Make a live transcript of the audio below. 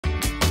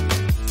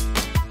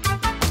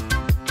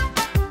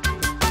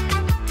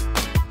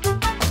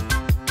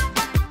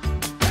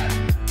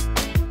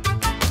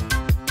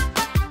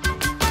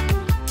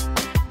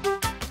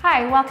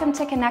Hi, welcome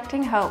to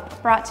Connecting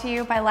Hope, brought to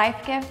you by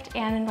LifeGift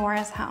and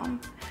Nora's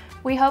Home.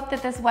 We hope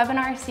that this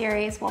webinar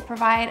series will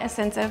provide a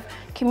sense of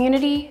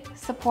community,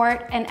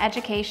 support, and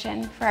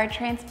education for our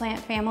transplant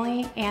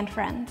family and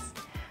friends.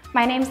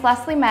 My name's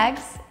Leslie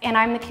Meggs, and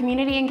I'm the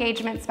Community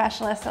Engagement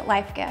Specialist at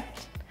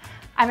LifeGift.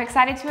 I'm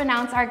excited to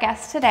announce our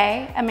guest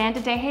today,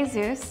 Amanda De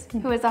Jesus,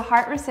 who is a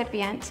heart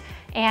recipient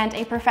and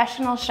a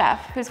professional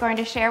chef who's going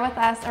to share with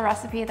us a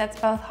recipe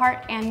that's both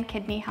heart and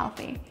kidney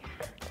healthy.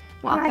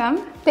 Welcome.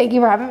 Hi. Thank you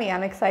for having me.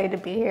 I'm excited to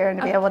be here and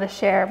to be able to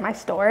share my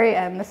story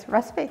and this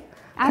recipe.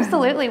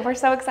 Absolutely. We're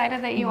so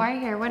excited that you are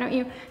here. Why don't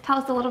you tell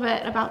us a little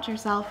bit about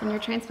yourself and your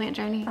transplant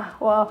journey?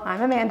 Well,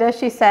 I'm Amanda.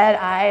 She said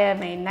I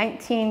am a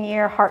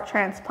 19-year heart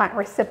transplant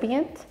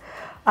recipient.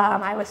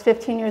 I was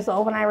 15 years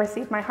old when I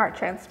received my heart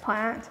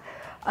transplant.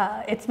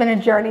 It's been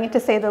a journey, to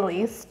say the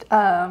least.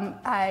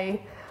 I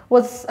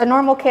was a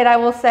normal kid, I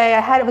will say.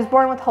 I was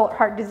born with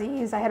heart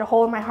disease. I had a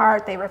hole in my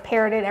heart. They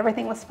repaired it.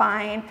 Everything was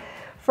fine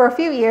for a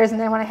few years,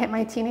 and then when I hit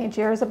my teenage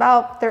years,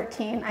 about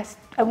 13,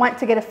 I went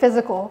to get a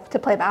physical to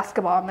play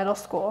basketball in middle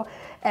school.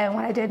 And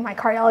when I did my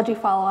cardiology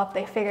follow-up,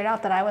 they figured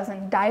out that I was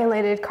in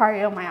dilated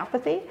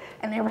cardiomyopathy,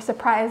 and they were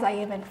surprised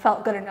I even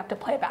felt good enough to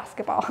play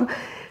basketball.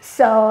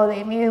 So they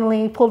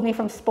immediately pulled me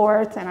from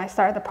sports, and I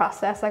started the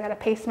process. I got a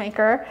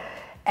pacemaker,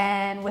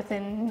 and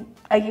within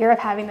a year of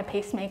having the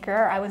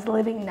pacemaker, I was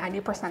living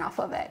 90% off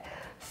of it.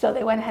 So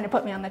they went ahead and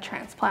put me on the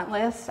transplant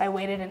list. I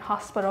waited in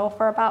hospital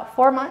for about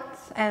 4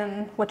 months,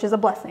 which is a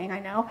blessing, I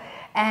know,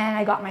 and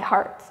I got my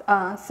heart.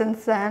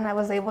 Since then, I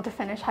was able to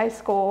finish high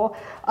school,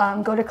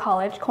 go to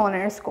college,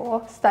 culinary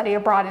school, study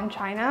abroad in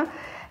China,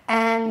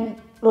 and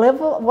live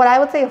what I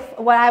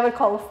would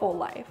call a full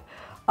life.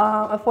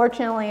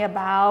 Unfortunately,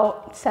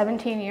 about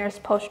 17 years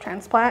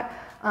post-transplant,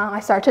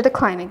 I started to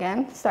decline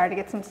again, started to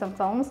get some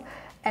symptoms.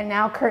 And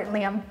now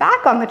currently I'm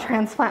back on the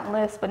transplant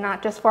list, but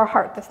not just for a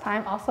heart this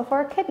time, also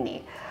for a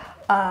kidney.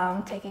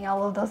 Taking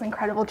all of those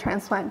incredible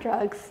transplant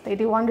drugs, they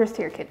do wonders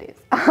to your kidneys.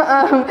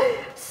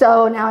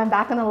 So now I'm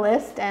back on the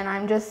list, and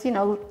I'm just,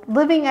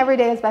 living every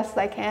day as best as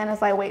I can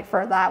as I wait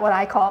for that, what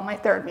I call my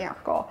third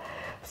miracle.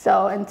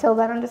 So until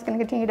then, I'm just gonna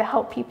continue to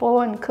help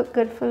people and cook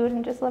good food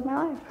and just live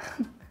my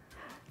life.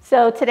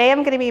 So today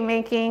I'm gonna be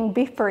making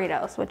beef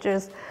burritos, which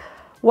is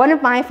one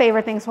of my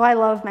favorite things. So I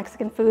love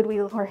Mexican food.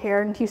 We're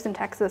here in Houston,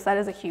 Texas. That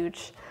is a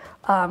huge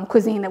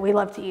cuisine that we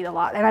love to eat a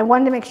lot. And I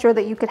wanted to make sure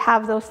that you could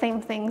have those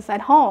same things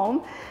at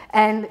home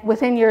and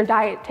within your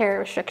dietary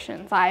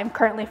restrictions. I'm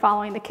currently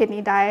following the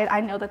kidney diet. I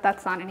know that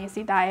that's not an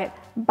easy diet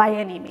by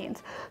any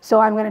means. So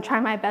I'm gonna try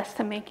my best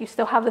to make you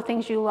still have the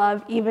things you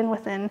love even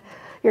within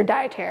your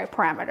dietary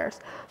parameters.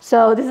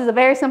 So this is a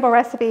very simple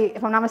recipe.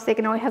 If I'm not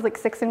mistaken, it only has like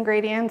 6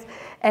 ingredients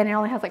and it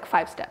only has like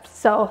 5 steps.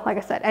 So like I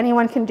said,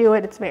 anyone can do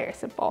it. It's very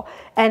simple.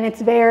 And it's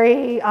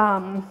very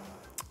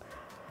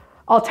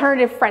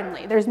alternative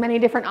friendly. There's many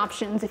different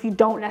options if you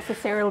don't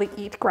necessarily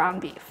eat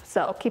ground beef.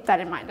 So keep that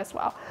in mind as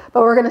well.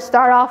 But we're gonna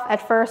start off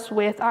at first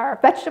with our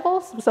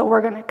vegetables. So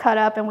we're gonna cut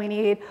up, and we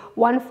need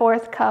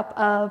 1/4 cup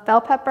of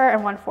bell pepper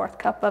and 1/4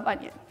 cup of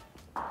onion.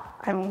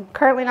 I'm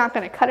currently not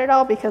going to cut it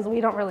all because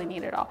we don't really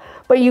need it all.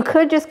 But you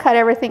could just cut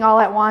everything all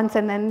at once,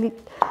 and then the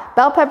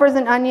bell peppers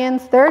and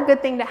onions, they're a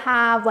good thing to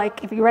have,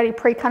 like if you're ready,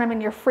 pre-cut them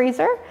in your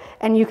freezer,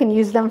 and you can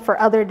use them for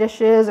other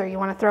dishes, or you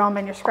want to throw them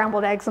in your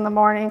scrambled eggs in the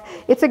morning.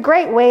 It's a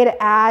great way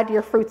to add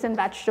your fruits and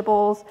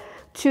vegetables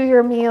to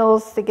your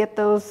meals to get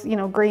those,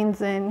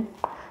 greens in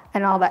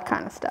and all that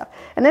kind of stuff.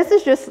 And this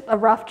is just a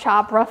rough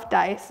chop, rough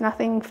dice,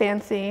 nothing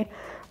fancy,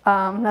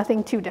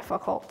 nothing too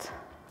difficult.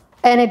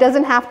 And it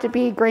doesn't have to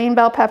be green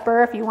bell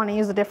pepper. If you want to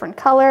use a different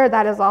color,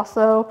 that is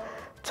also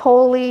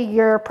totally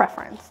your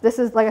preference. This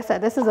is, like I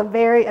said, this is a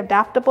very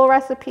adaptable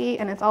recipe,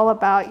 and it's all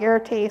about your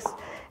taste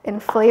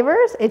and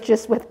flavors. It's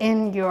just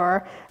within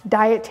your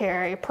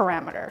dietary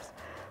parameters.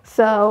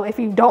 So if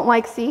you don't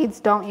like seeds,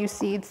 don't use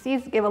seeds.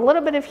 Seeds give a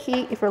little bit of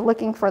heat if you're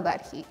looking for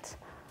that heat.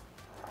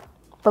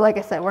 But like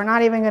I said, we're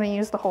not even going to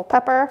use the whole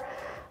pepper.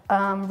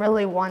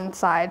 Really one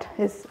side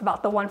is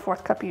about the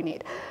 1/4 cup you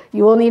need.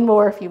 You will need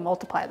more if you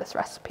multiply this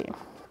recipe.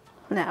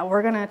 Now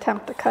we're gonna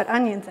attempt to cut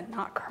onions and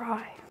not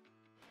cry.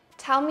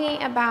 Tell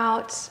me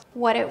about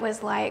what it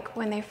was like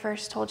when they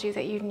first told you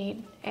that you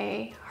need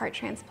a heart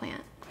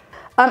transplant.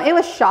 It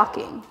was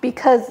shocking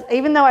because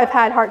even though I've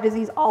had heart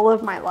disease all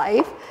of my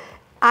life,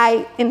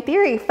 I, in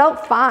theory,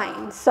 felt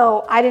fine.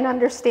 So I didn't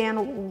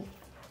understand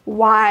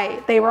why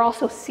they were all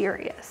so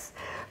serious.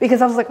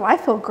 Because I was like, well, I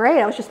feel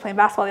great. I was just playing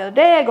basketball the other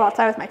day. I go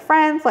outside with my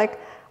friends. Like,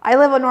 I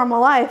live a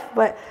normal life,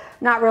 but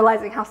not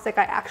realizing how sick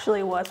I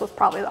actually was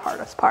probably the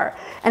hardest part.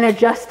 And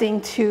adjusting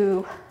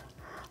to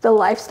the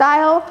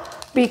lifestyle,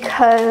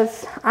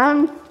 because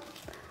I'm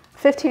a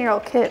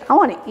 15-year-old kid. I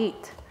want to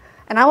eat.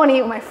 And I want to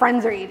eat what my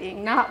friends are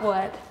eating, not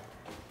what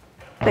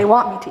they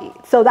want me to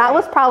eat. So that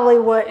was probably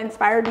what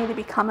inspired me to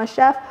become a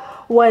chef,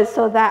 was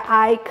so that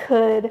I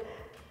could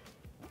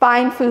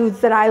find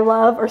foods that I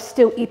love or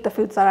still eat the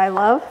foods that I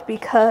love,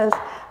 because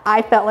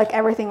I felt like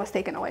everything was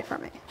taken away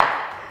from me.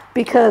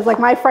 because like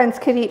my friends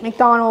could eat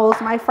McDonald's,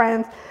 my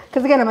friends,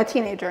 because again, I'm a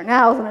teenager.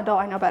 Now as an adult,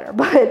 I know better,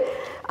 but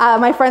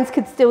my friends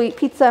could still eat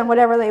pizza and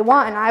whatever they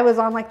want, and I was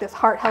on like this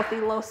heart-healthy,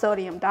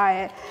 low-sodium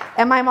diet.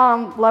 And my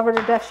mom, love her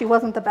to death, she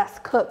wasn't the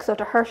best cook, so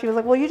to her, she was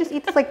like, well, you just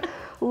eat this like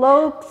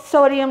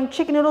low-sodium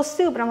chicken noodle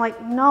soup. And I'm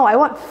like, no, I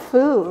want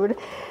food.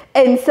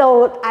 And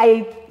so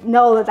I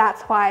know that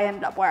that's why I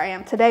ended up where I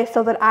am today,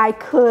 so that I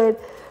could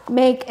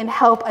make and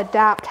help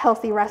adapt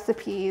healthy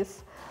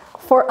recipes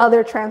for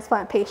other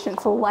transplant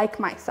patients like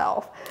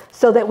myself,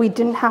 so that we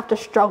didn't have to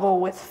struggle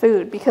with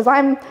food. Because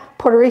I'm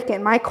Puerto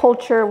Rican, my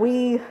culture,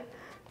 we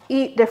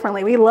eat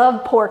differently. We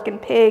love pork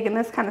and pig and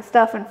this kind of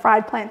stuff and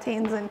fried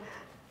plantains, and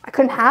I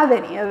couldn't have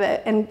any of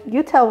it. And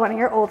you tell one of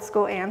your old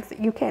school aunts that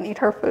you can't eat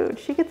her food,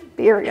 she gets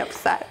very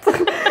upset.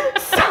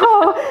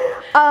 So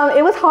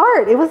it was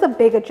hard. It was a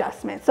big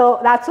adjustment. So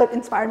that's what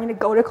inspired me to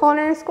go to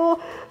culinary school,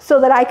 so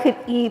that I could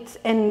eat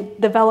and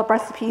develop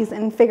recipes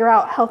and figure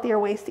out healthier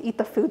ways to eat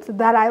the foods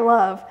that I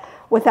love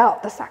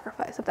without the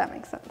sacrifice, if that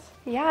makes sense.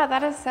 Yeah,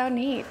 that is so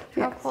neat.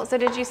 How Yes. cool. So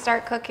did you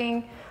start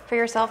cooking for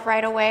yourself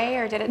right away,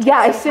 or did it take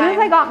Yeah, some as soon as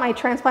time? I got my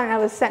transplant and I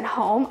was sent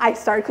home, I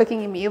started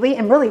cooking immediately,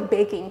 and really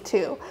baking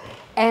too.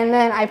 And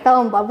then I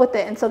fell in love with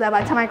it. And so that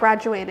by the time I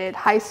graduated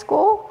high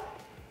school,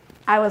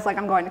 I was like,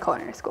 I'm going to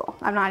culinary school.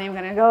 I'm not even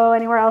gonna go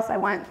anywhere else. I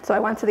went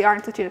to the Art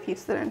Institute of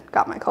Houston and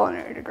got my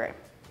culinary degree.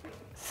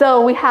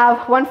 So we have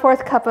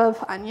 1/4 cup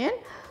of onion.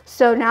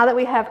 So now that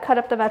we have cut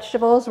up the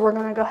vegetables, we're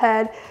gonna go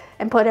ahead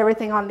and put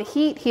everything on the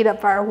heat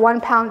up our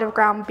 1 pound of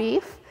ground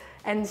beef,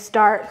 and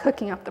start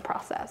cooking up the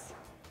process.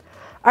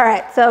 All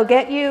right, so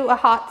get you a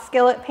hot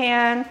skillet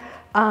pan,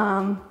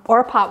 or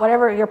a pot,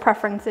 whatever your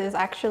preference is.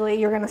 Actually,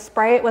 you're gonna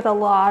spray it with a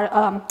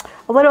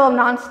little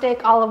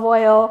nonstick olive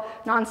oil,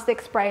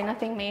 nonstick spray,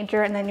 nothing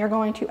major, and then you're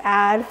going to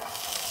add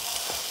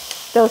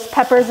those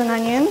peppers and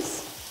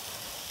onions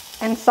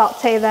and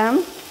saute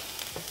them.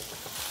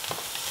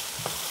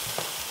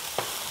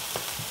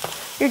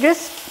 You're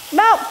just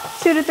about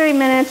 2 to 3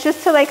 minutes,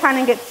 just till they kind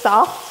of get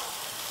soft.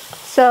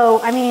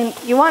 So, I mean,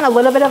 you want a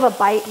little bit of a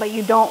bite, but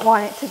you don't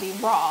want it to be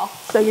raw.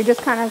 So you're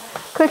just kind of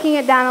cooking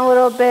it down a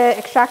little bit,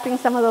 extracting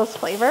some of those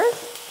flavors.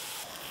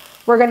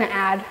 We're gonna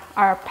add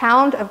our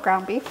pound of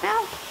ground beef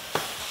now,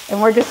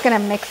 and we're just gonna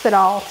mix it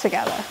all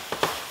together.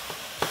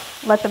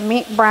 Let the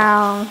meat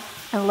brown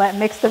and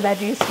mix the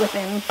veggies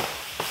within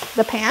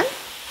the pan.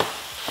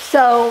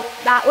 So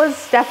that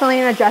was definitely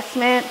an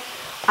adjustment.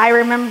 I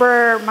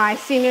remember my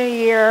senior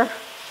year,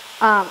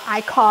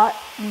 I caught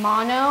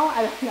mono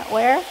out of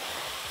nowhere,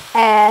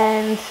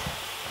 and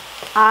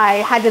I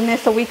had to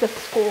miss a week of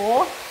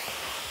school,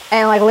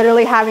 and like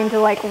literally having to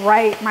like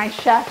write my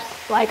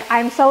chefs like,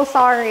 I'm so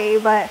sorry,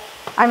 but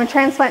I'm a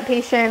transplant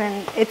patient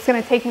and it's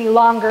gonna take me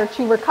longer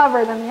to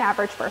recover than the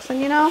average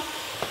person, you know?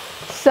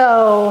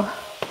 So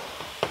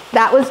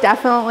that was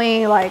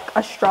definitely like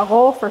a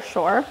struggle for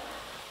sure,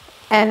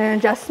 and an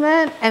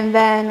adjustment. And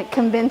then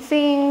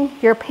convincing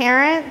your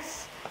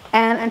parents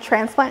and a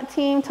transplant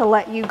team to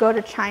let you go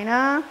to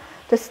China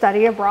to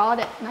study abroad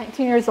at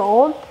 19 years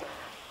old,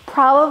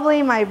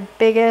 probably my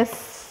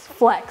biggest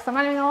flex. I'm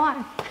not even gonna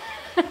lie.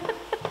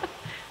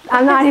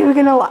 I'm not even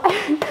gonna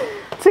lie.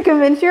 To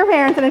convince your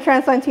parents and a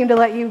transplant team to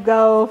let you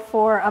go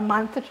for a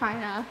month to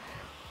China.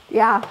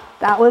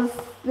 That was,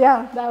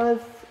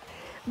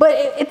 but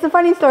it's a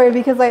funny story,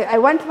 because I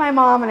went to my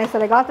mom and I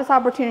said, I got this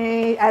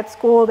opportunity at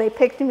school. They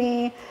picked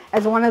me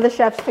as one of the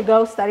chefs to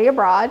go study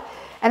abroad.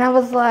 And I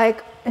was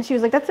like, and she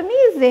was like, that's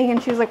amazing.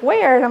 And she was like,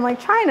 where? And I'm like,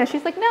 China.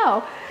 She's like,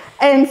 no.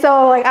 And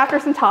so like after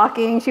some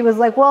talking, she was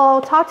like,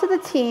 well, talk to the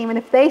team, and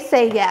if they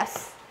say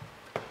yes,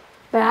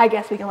 then I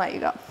guess we can let you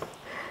go.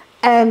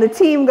 And the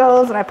team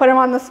goes, and I put them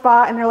on the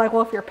spot, and they're like,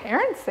 well, if your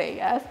parents say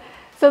yes.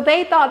 So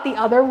they thought the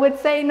other would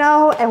say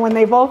no, and when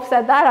they both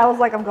said that, I was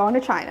like, I'm going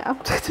to China.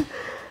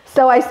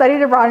 So I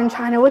studied abroad in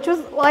China, which was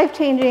a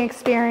life-changing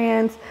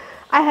experience.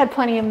 I had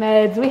plenty of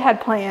meds, we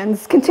had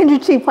plans,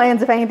 contingency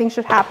plans if anything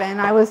should happen.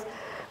 I was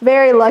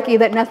very lucky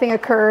that nothing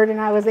occurred, and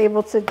I was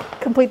able to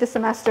complete the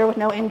semester with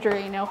no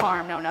injury, no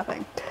harm, no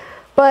nothing.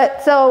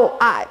 But so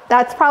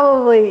that's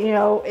probably, you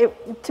know,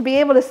 to be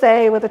able to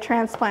say with a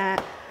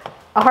transplant,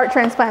 a heart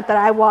transplant, that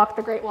I walked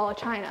the Great Wall of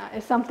China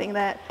is something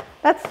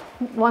that's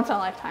once in a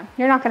lifetime.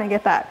 You're not gonna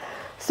get that.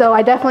 So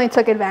I definitely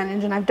took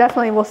advantage, and I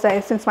definitely will say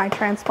since my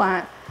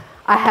transplant,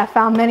 I have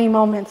found many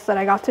moments that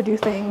I got to do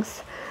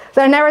things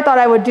that I never thought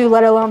I would do,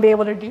 let alone be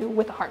able to do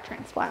with a heart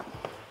transplant.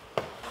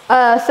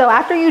 So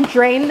after you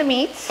drain the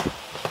meat,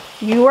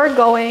 you are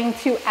going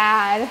to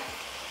add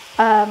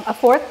a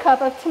 1/4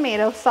 cup of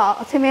tomato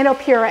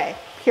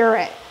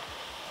puree.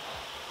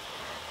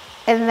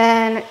 And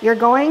then you're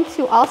going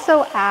to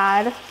also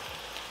add,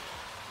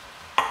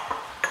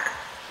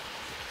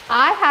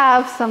 I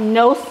have some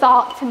no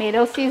salt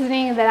tomato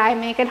seasoning that I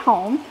make at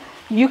home.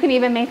 You can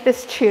even make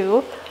this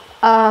too.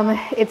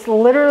 It's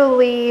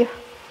literally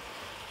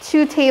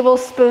 2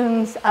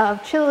 tablespoons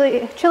of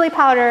chili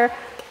powder,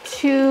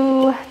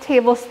 2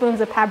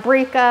 tablespoons of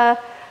paprika,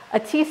 a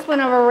teaspoon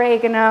of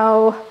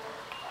oregano,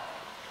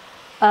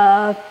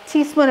 a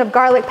teaspoon of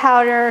garlic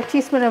powder, a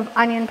teaspoon of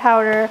onion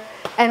powder,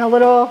 and a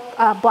little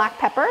black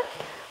pepper.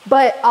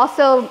 But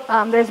also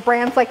there's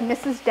brands like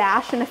Mrs.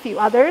 Dash and a few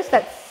others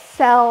that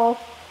sell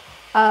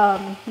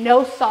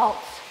no salt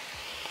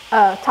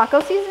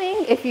taco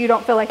seasoning if you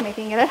don't feel like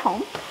making it at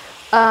home.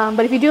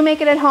 But if you do make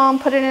it at home,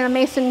 put it in a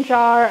mason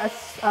jar,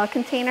 a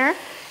container,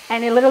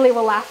 and it literally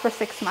will last for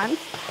 6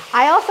 months.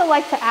 I also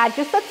like to add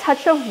just a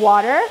touch of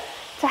water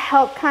to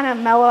help kind of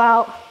mellow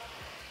out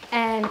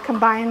and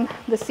combine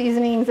the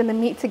seasonings and the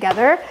meat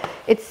together.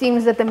 It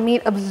seems that the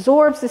meat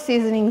absorbs the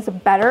seasonings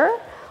better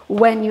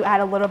when you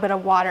add a little bit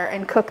of water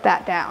and cook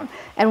that down.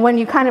 And when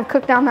you kind of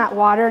cook down that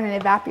water and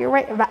it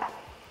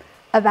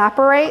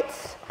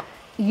evaporates,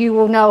 you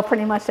will know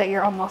pretty much that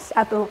you're almost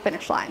at the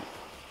finish line.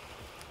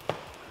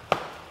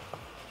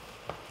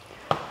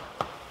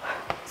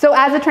 So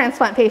as a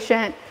transplant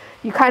patient,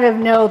 you kind of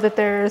know that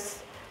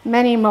there's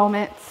many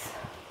moments.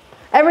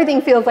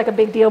 Everything feels like a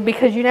big deal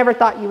because you never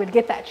thought you would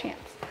get that chance.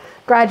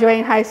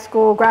 Graduating high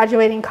school,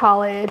 graduating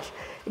college,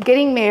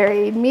 getting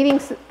married, meeting,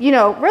 you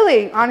know,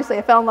 really, honestly,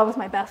 I fell in love with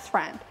my best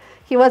friend.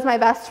 He was my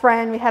best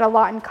friend. We had a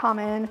lot in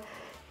common.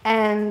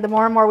 And the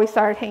more and more we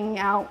started hanging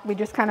out, we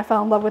just kind of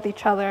fell in love with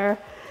each other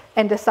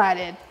and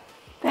decided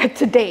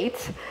to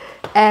date.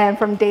 And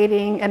from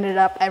dating, ended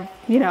up,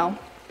 you know,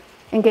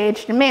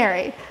 engaged and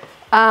married.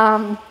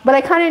 But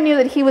I kind of knew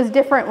that he was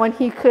different when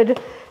he could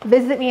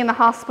visit me in the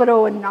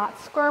hospital and not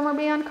squirm or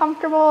be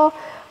uncomfortable.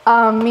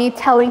 Me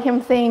telling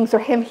him things or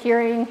him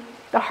hearing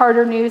the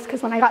harder news,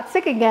 because when I got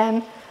sick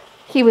again,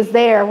 he was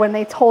there when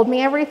they told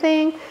me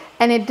everything,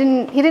 and he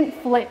didn't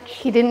flinch,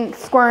 he didn't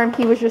squirm,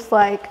 he was just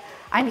like,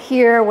 I'm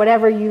here,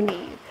 whatever you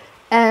need.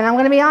 And I'm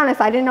gonna be honest,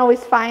 I didn't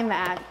always find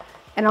that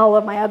in all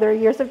of my other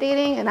years of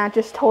dating, and that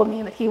just told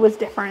me that he was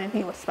different and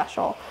he was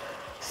special.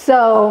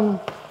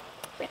 So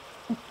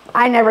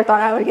I never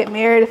thought I would get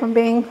married, if I'm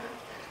being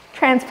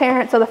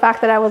transparent. So the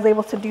fact that I was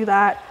able to do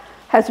that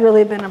has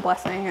really been a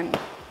blessing, and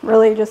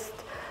really just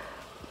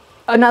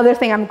another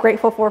thing I'm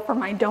grateful for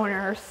my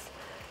donors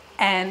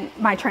and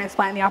my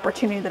transplant and the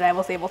opportunity that I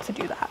was able to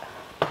do that.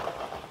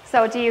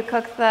 So do you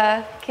cook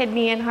the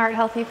kidney and heart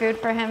healthy food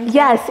for him too?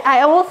 Yes,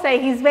 I will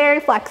say he's very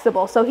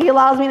flexible. So he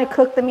allows me to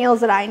cook the meals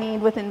that I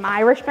need within my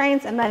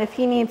restraints. And then if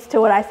he needs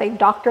to, what I say,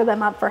 doctor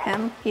them up for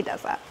him, he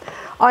does that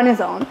on his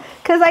own.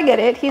 Because I get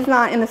it, he's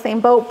not in the same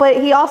boat.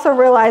 But he also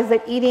realized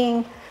that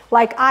eating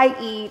like I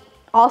eat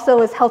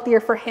also is healthier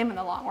for him in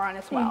the long run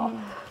as well.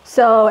 Mm-hmm.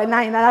 So, and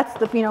that's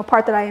the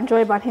part that I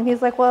enjoy about him.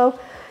 He's like, well,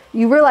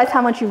 you realize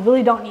how much you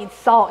really don't need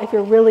salt if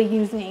you're really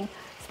using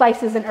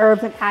spices and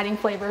herbs and adding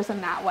flavors in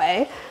that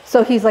way.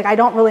 So he's like, I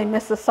don't really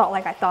miss the salt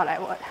like I thought I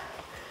would.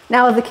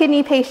 Now, as a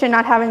kidney patient,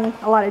 not having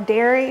a lot of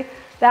dairy,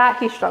 that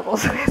he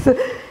struggles with,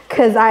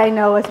 because I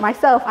know as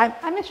myself,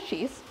 I miss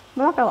cheese.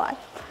 I'm not gonna lie.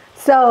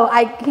 So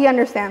he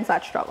understands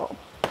that struggle.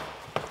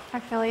 I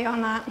feel you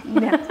on that.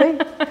 Yeah,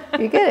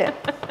 see? You get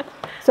it.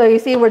 So you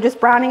see, we're just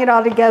browning it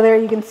all together.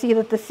 You can see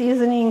that the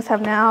seasonings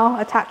have now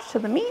attached to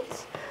the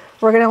meat.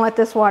 We're gonna let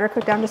this water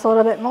cook down just a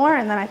little bit more,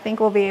 and then I think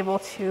we'll be able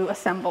to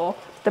assemble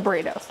the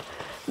burritos.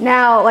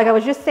 Now, like I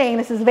was just saying,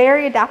 this is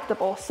very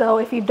adaptable. So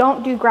if you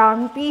don't do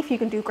ground beef, you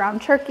can do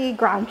ground turkey,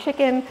 ground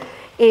chicken.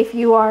 If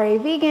you are a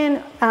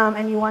vegan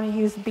and you wanna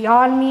use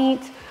Beyond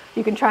Meat,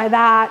 you can try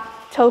that.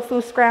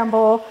 Tofu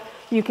scramble,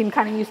 you can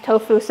kind of use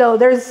tofu. So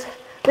this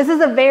is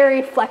a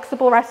very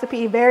flexible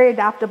recipe, very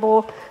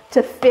adaptable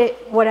to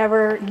fit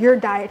whatever your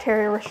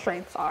dietary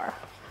restraints are.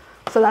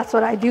 So that's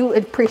what I do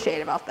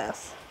appreciate about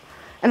this.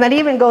 And that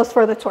even goes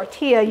for the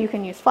tortilla. You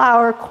can use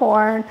flour,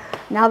 corn.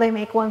 Now they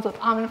make ones with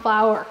almond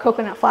flour or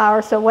coconut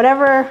flour. So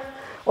whatever,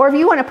 or if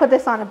you want to put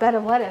this on a bed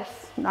of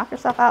lettuce, knock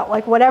yourself out.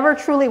 Like whatever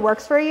truly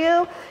works for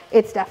you,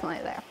 it's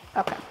definitely there.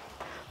 Okay.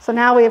 So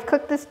now we have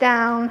cooked this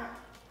down.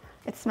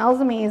 It smells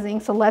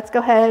amazing. So let's go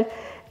ahead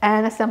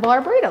and assemble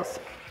our burritos.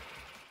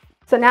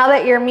 So now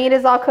that your meat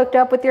is all cooked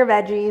up with your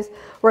veggies,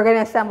 we're going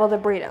to assemble the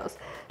burritos.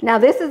 Now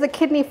this is a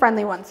kidney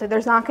friendly one, so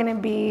there's not going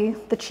to be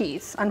the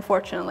cheese,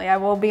 unfortunately. I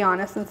will be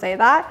honest and say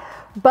that.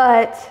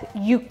 But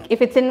if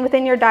it's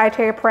within your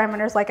dietary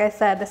parameters, like I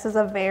said, this is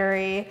a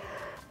very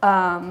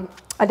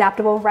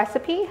adaptable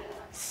recipe.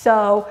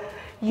 So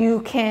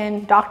you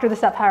can doctor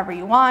this up however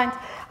you want.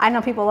 I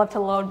know people love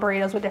to load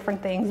burritos with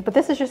different things, but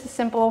this is just a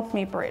simple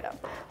meat burrito.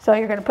 So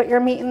you're going to put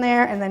your meat in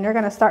there, and then you're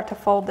going to start to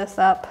fold this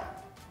up.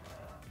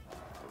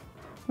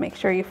 Make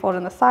sure you fold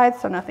in the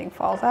sides so nothing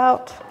falls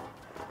out.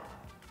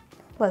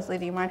 Leslie,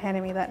 do you mind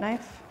handing me that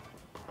knife?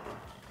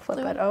 Flip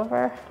it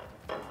over,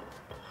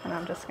 and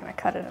I'm just gonna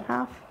cut it in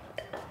half.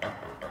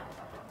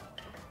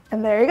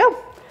 And there you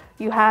go.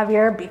 You have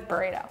your beef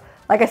burrito.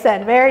 Like I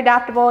said, very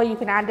adaptable. You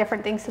can add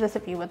different things to this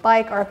if you would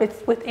like, or if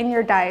it's within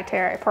your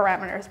dietary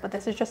parameters, but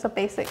this is just a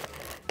basic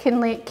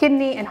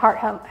kidney and heart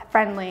health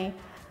friendly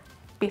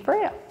beef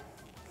burrito.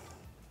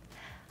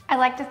 I'd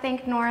like to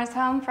thank Nora's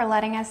Home for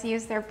letting us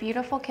use their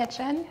beautiful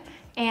kitchen.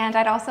 And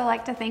I'd also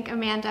like to thank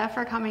Amanda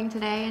for coming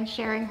today and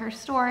sharing her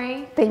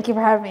story. Thank you for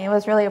having me. It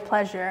was really a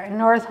pleasure. And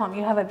Nora's Home,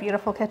 you have a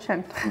beautiful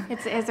kitchen.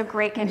 It's a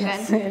great kitchen.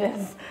 Yes, it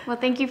is. Well,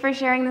 thank you for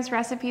sharing this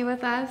recipe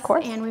with us. Of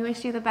course. And we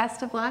wish you the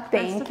best of luck,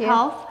 Thank best you. of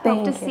health.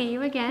 Thank Hope to you. see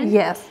you again.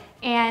 Yes.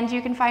 And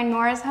you can find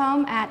Nora's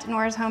Home at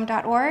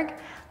norashome.org,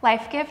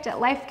 LifeGift at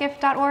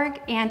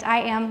lifegift.org, and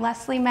I am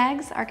Leslie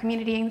Meggs, our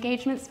Community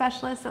Engagement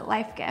Specialist at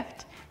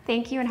LifeGift.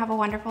 Thank you and have a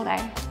wonderful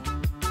day.